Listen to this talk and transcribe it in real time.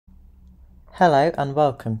Hello and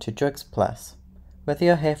welcome to Drugs Plus. Whether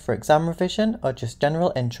you're here for exam revision or just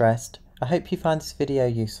general interest, I hope you find this video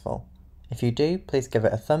useful. If you do, please give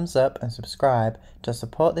it a thumbs up and subscribe to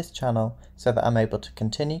support this channel so that I'm able to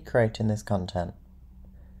continue creating this content.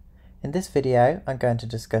 In this video, I'm going to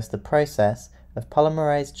discuss the process of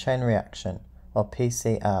polymerase chain reaction, or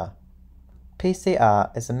PCR.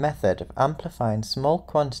 PCR is a method of amplifying small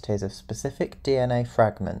quantities of specific DNA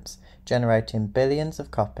fragments, generating billions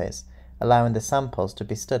of copies, allowing the samples to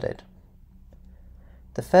be studied.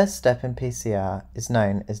 The first step in PCR is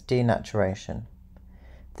known as denaturation.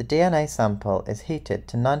 The DNA sample is heated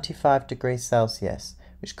to 95 degrees Celsius,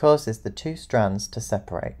 which causes the two strands to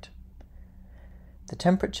separate. The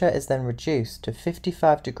temperature is then reduced to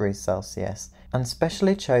 55 degrees Celsius, and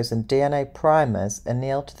specially chosen DNA primers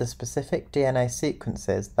anneal to the specific DNA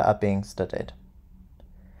sequences that are being studied.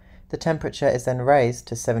 The temperature is then raised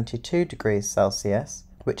to 72 degrees Celsius,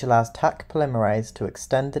 which allows Taq polymerase to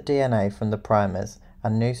extend the DNA from the primers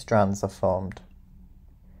and new strands are formed.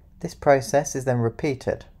 This process is then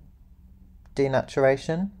repeated.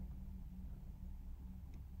 Denaturation,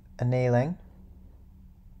 annealing,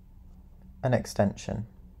 and extension.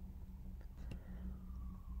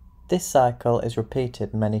 This cycle is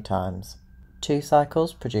repeated many times. 2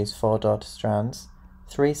 cycles produce 4 daughter strands,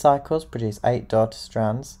 3 cycles produce 8 daughter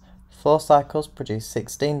strands, 4 cycles produce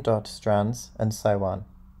 16 daughter strands, and so on.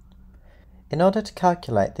 In order to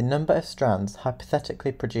calculate the number of strands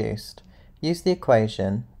hypothetically produced, use the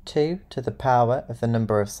equation 2 to the power of the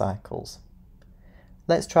number of cycles.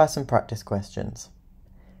 Let's try some practice questions.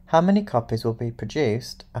 How many copies will be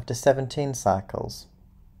produced after 17 cycles?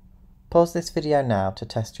 Pause this video now to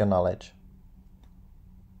test your knowledge.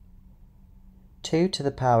 2 to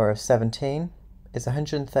the power of 17 is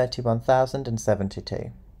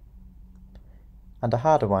 131,072. And a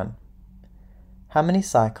harder one. How many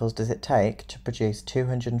cycles does it take to produce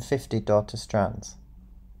 250 daughter strands?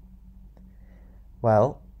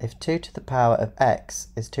 Well, if 2 to the power of x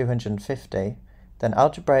is 250, then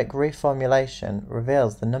algebraic reformulation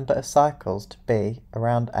reveals the number of cycles to be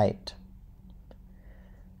around 8.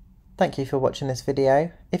 Thank you for watching this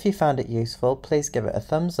video. If you found it useful, please give it a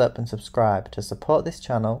thumbs up and subscribe to support this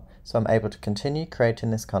channel so I'm able to continue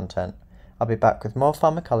creating this content. I'll be back with more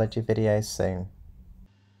pharmacology videos soon.